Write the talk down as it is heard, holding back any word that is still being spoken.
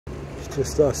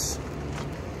Just us.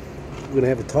 We're gonna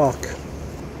have a talk.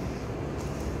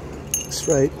 That's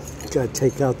right. Gotta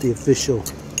take out the official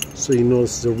so you know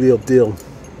this is a real deal.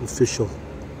 Official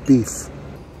beef.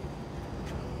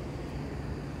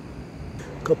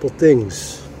 Couple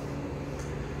things.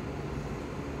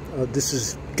 This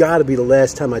has got to be the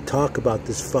last time I talk about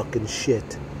this fucking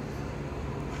shit.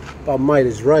 About Might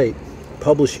is Right,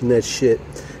 publishing that shit,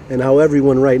 and how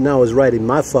everyone right now is riding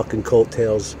my fucking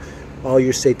coattails. All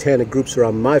your satanic groups are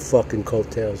on my fucking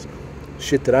coattails.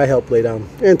 Shit that I helped lay down.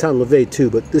 Anton LaVey too,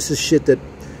 but this is shit that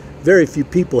very few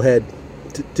people had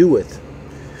to do with.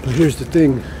 But here's the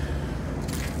thing.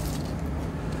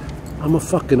 I'm a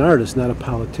fucking artist, not a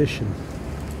politician.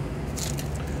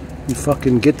 You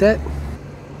fucking get that?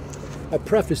 I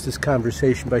preface this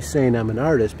conversation by saying I'm an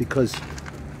artist because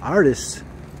artists,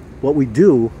 what we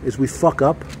do is we fuck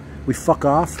up, we fuck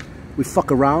off, we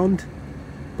fuck around,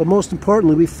 but most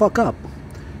importantly, we fuck up.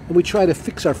 And we try to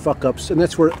fix our fuck ups, and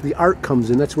that's where the art comes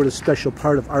in. That's where the special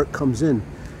part of art comes in,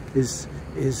 is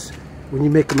when you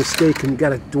make a mistake and you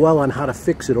gotta dwell on how to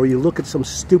fix it, or you look at some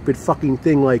stupid fucking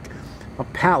thing like a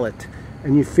pallet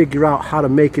and you figure out how to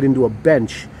make it into a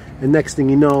bench, and next thing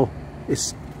you know,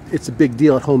 it's a big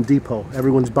deal at Home Depot.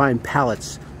 Everyone's buying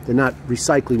pallets. They're not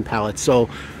recycling pallets. So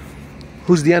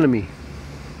who's the enemy?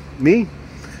 Me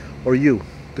or you?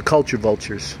 The culture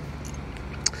vultures.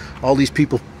 All these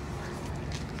people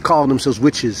calling themselves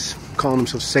witches, calling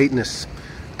themselves Satanists.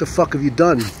 What the fuck have you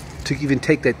done to even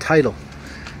take that title?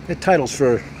 That title's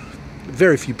for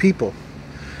very few people.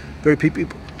 Very few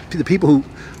people. The people who...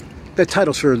 That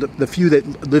title's for the few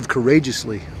that live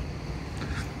courageously.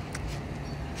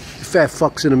 Fat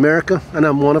fucks in America, and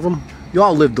I'm one of them. You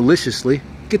all live deliciously.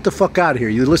 Get the fuck out of here.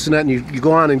 You listen to that and you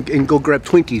go on and go grab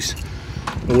Twinkies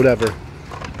or whatever.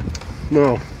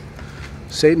 No.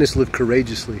 Satanists live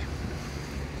courageously.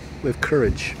 With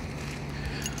courage.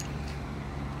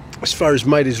 As far as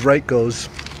Might is Right goes,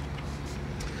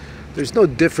 there's no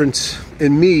difference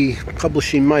in me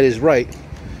publishing Might is Right.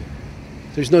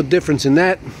 There's no difference in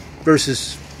that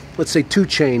versus, let's say, 2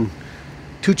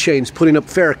 Chainz putting up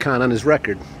Farrakhan on his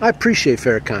record. I appreciate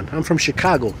Farrakhan. I'm from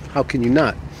Chicago. How can you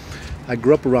not? I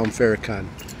grew up around Farrakhan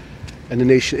and the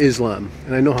Nation of Islam,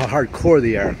 and I know how hardcore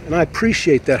they are, and I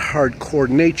appreciate that hardcore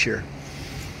nature.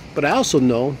 But I also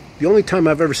know the only time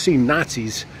I've ever seen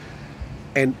Nazis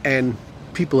and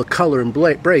people of color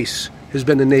embrace has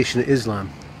been the Nation of Islam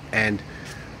and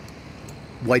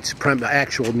white supremacy,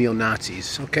 actual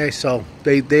neo-Nazis. Okay, so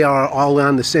they are all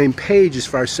on the same page as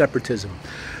far as separatism.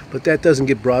 But that doesn't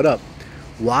get brought up.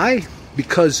 Why?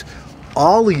 Because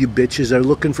all of you bitches are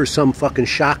looking for some fucking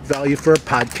shock value for a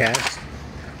podcast,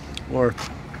 or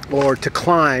to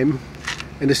climb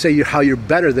and to say how you're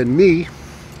better than me,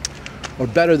 or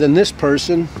better than this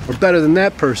person, or better than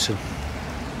that person.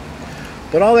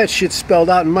 But all that shit's spelled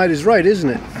out in Might is Right, isn't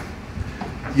it?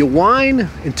 You whine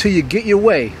until you get your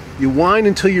way. You whine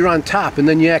until you're on top, and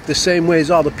then you act the same way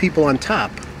as all the people on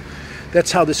top.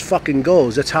 That's how this fucking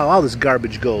goes. That's how all this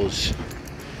garbage goes.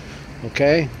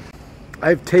 Okay?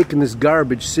 I've taken this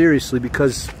garbage seriously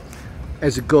because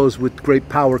as it goes, with great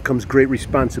power comes great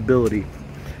responsibility.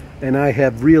 And I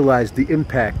have realized the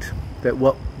impact that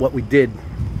what we did.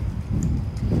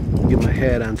 Get my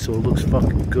hat on so it looks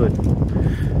fucking good.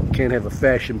 Can't have a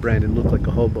fashion brand and look like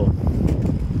a hobo.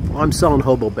 Well, I'm selling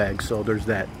hobo bags, so there's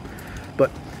that.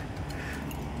 But,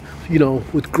 you know,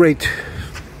 with great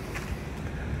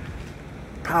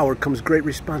power comes great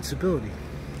responsibility.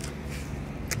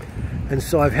 And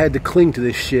so I've had to cling to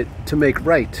this shit to make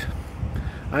right.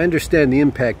 I understand the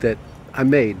impact that I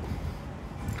made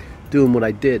doing what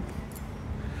I did.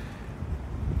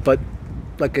 But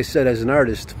like I said, as an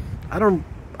artist, I don't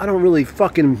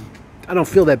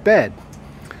feel that bad,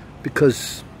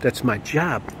 because that's my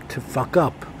job, to fuck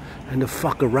up and to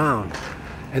fuck around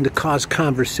and to cause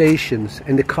conversations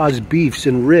and to cause beefs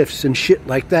and riffs and shit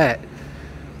like that.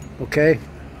 Okay?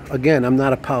 Again, I'm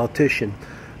not a politician.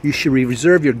 You should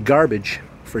reserve your garbage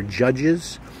for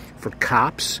judges, for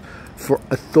cops, for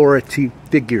authority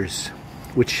figures,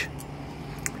 which,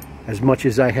 as much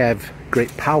as I have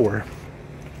great power,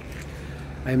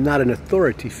 I am not an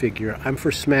authority figure. I'm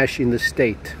for smashing the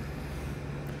state.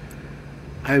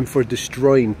 I'm for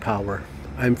destroying power.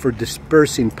 I'm for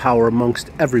dispersing power amongst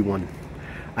everyone.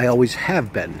 I always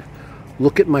have been.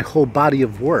 Look at my whole body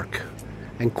of work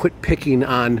and quit picking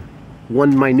on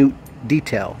one minute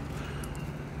detail.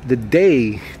 The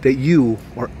day that you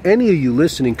or any of you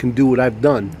listening can do what I've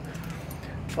done,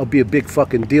 I'll be a big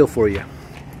fucking deal for you.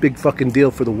 Big fucking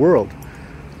deal for the world.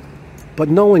 But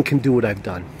no one can do what I've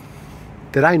done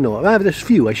that I know of. There's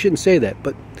few, I shouldn't say that,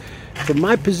 but from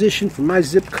my position, from my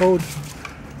zip code,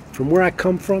 from where I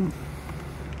come from,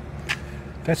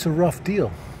 that's a rough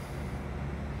deal.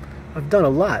 I've done a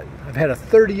lot. I've had a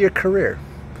 30-year career.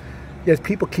 Yet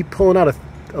people keep pulling out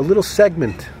a little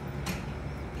segment,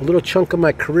 a little chunk of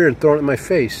my career and throwing it in my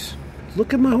face.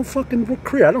 Look at my whole fucking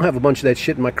career. I don't have a bunch of that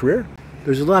shit in my career.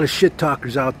 There's a lot of shit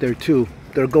talkers out there too.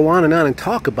 They'll go on and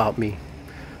talk about me.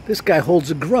 This guy holds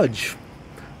a grudge.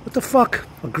 What the fuck?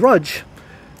 A grudge?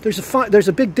 There's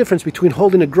a big difference between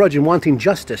holding a grudge and wanting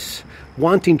justice,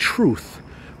 wanting truth,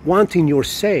 wanting your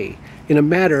say in a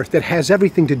matter that has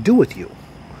everything to do with you.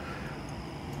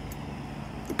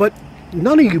 But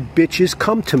none of you bitches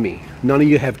come to me. None of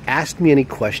you have asked me any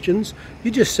questions. You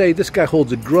just say, this guy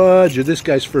holds a grudge, or this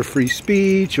guy's for free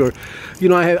speech, or, you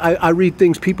know, I read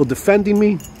things, people defending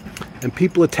me and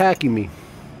people attacking me.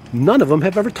 None of them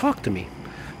have ever talked to me.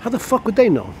 How the fuck would they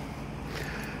know?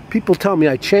 People tell me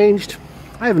I changed.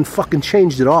 I haven't fucking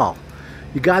changed at all.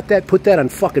 You got that? Put that on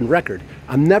fucking record.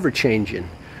 I'm never changing.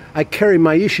 I carry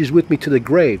my issues with me to the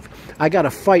grave. I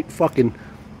gotta fight fucking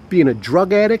being a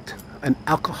drug addict, an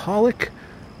alcoholic,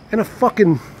 and a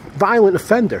fucking violent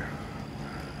offender.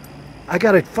 I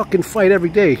gotta fucking fight every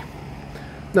day.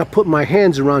 Not putting my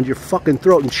hands around your fucking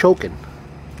throat and choking.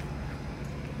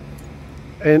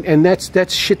 And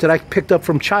that's shit that I picked up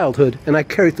from childhood and I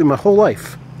carry through my whole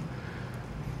life.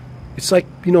 It's like,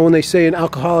 you know, when they say an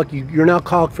alcoholic, you're an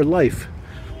alcoholic for life.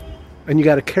 And you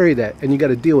gotta carry that and you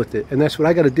gotta deal with it. And that's what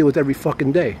I gotta deal with every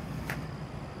fucking day.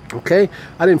 Okay?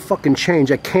 I didn't fucking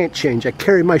change. I can't change. I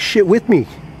carry my shit with me.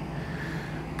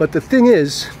 But the thing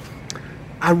is,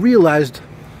 I realized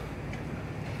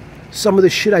some of the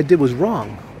shit I did was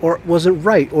wrong, or wasn't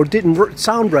right, or didn't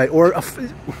sound right, or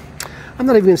I'm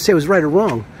not even going to say it was right or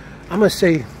wrong. I'm going to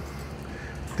say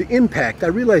the impact. I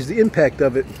realized the impact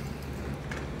of it.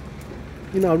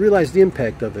 You know, I realized the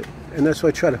impact of it. And that's why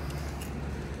I try to...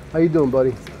 How you doing,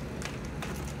 buddy?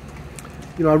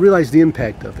 You know, I realized the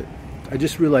impact of it. I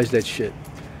just realized that shit.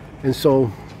 And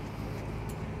so...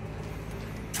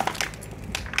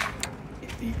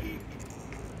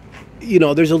 You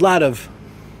know, there's a lot of...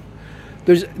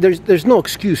 There's no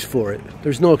excuse for it.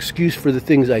 There's no excuse for the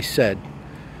things I said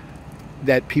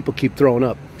that people keep throwing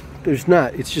up. There's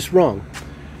not. It's just wrong.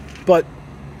 But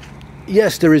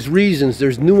yes, there is reasons.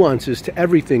 There's nuances to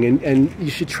everything, and you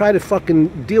should try to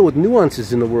fucking deal with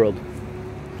nuances in the world.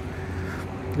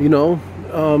 You know,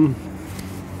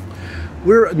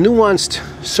 we're nuanced,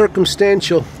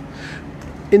 circumstantial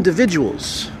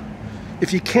individuals.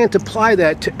 If you can't apply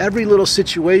that to every little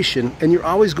situation, and you're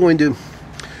always going to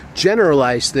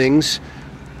generalize things,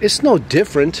 it's no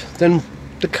different than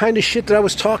the kind of shit that I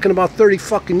was talking about 30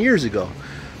 fucking years ago.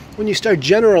 When you start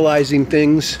generalizing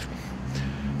things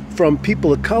from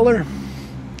people of color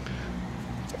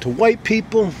to white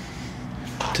people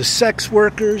to sex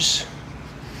workers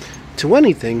to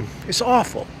anything, it's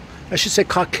awful. I should say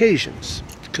Caucasians,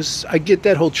 because I get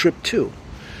that whole trip too.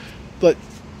 But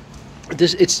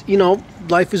this, it's, you know,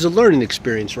 life is a learning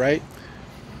experience, right?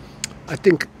 I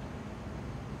think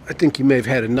you may have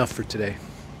had enough for today.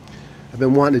 I've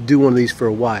been wanting to do one of these for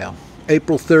a while.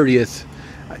 April 30th,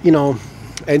 you know,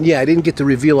 and yeah, I didn't get to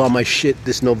reveal all my shit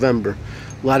this November.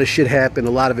 A lot of shit happened.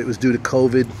 A lot of it was due to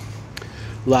COVID.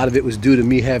 A lot of it was due to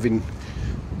me I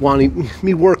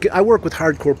work with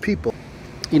hardcore people.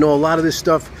 You know, a lot of this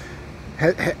stuff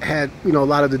had you know, a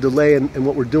lot of the delay and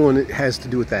what we're doing, it has to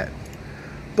do with that.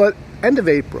 But end of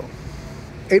April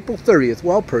 30th,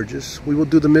 Walpurgis, we will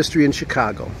do the mystery in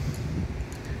Chicago.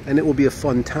 And it will be a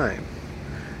fun time.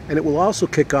 And it will also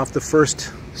kick off the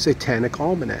first Satanic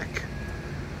Almanac,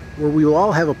 where we will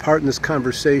all have a part in this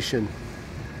conversation.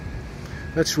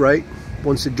 That's right.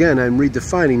 Once again, I'm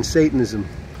redefining Satanism.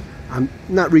 I'm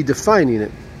not redefining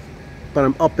it, but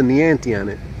I'm upping the ante on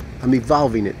it. I'm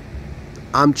evolving it.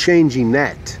 I'm changing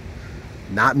that,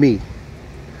 not me.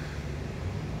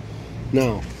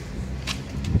 Now,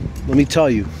 let me tell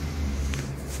you.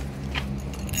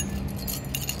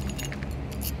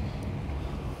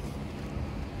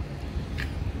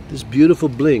 This beautiful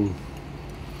bling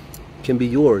can be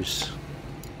yours.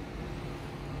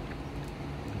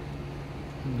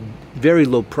 Very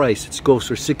low price. It goes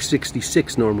for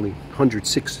 $666 normally.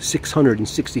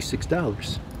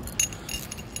 $666.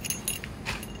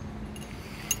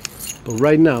 But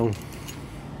right now,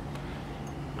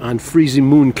 on Freezing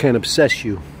Moon Can't Obsess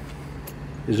You,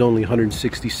 is only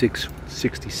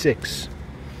 $166.66.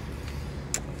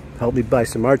 Help me buy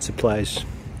some art supplies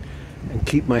and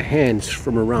keep my hands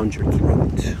from around your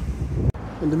throat.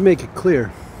 And to make it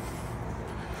clear,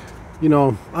 you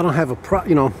know, I don't have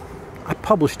you know, I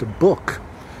published a book.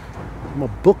 I'm a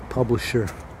book publisher.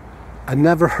 I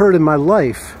never heard in my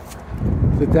life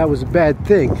that that was a bad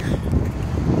thing.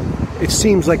 it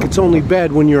seems like it's only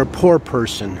bad when you're a poor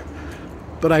person.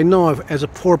 But I know as a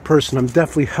poor person, I'm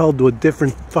definitely held to a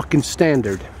different fucking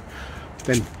standard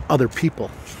than other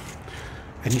people.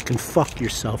 And you can fuck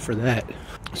yourself for that.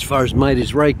 As far as might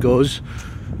is right goes,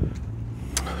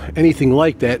 anything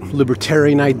like that,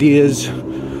 libertarian ideas,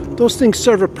 those things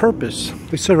serve a purpose.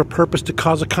 They serve a purpose to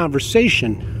cause a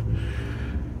conversation.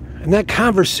 And that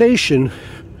conversation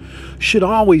should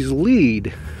always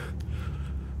lead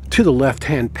to the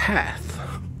left-hand path.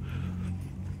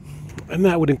 And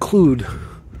that would include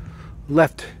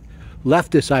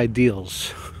leftist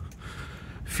ideals,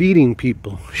 feeding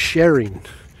people, sharing,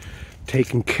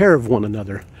 taking care of one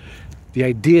another. The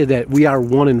idea that we are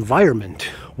one environment.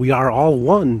 We are all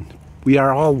one. We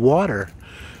are all water.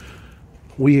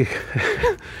 We,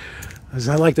 as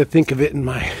I like to think of it in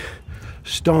my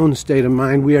stone state of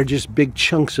mind, we are just big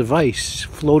chunks of ice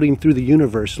floating through the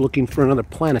universe looking for another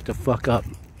planet to fuck up.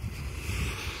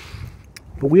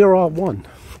 But we are all one.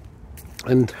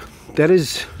 And that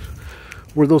is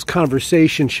where those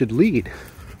conversations should lead.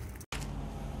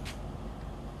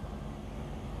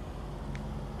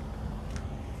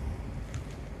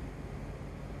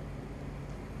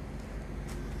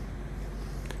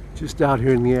 Just out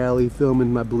here in the alley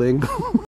filming my bling.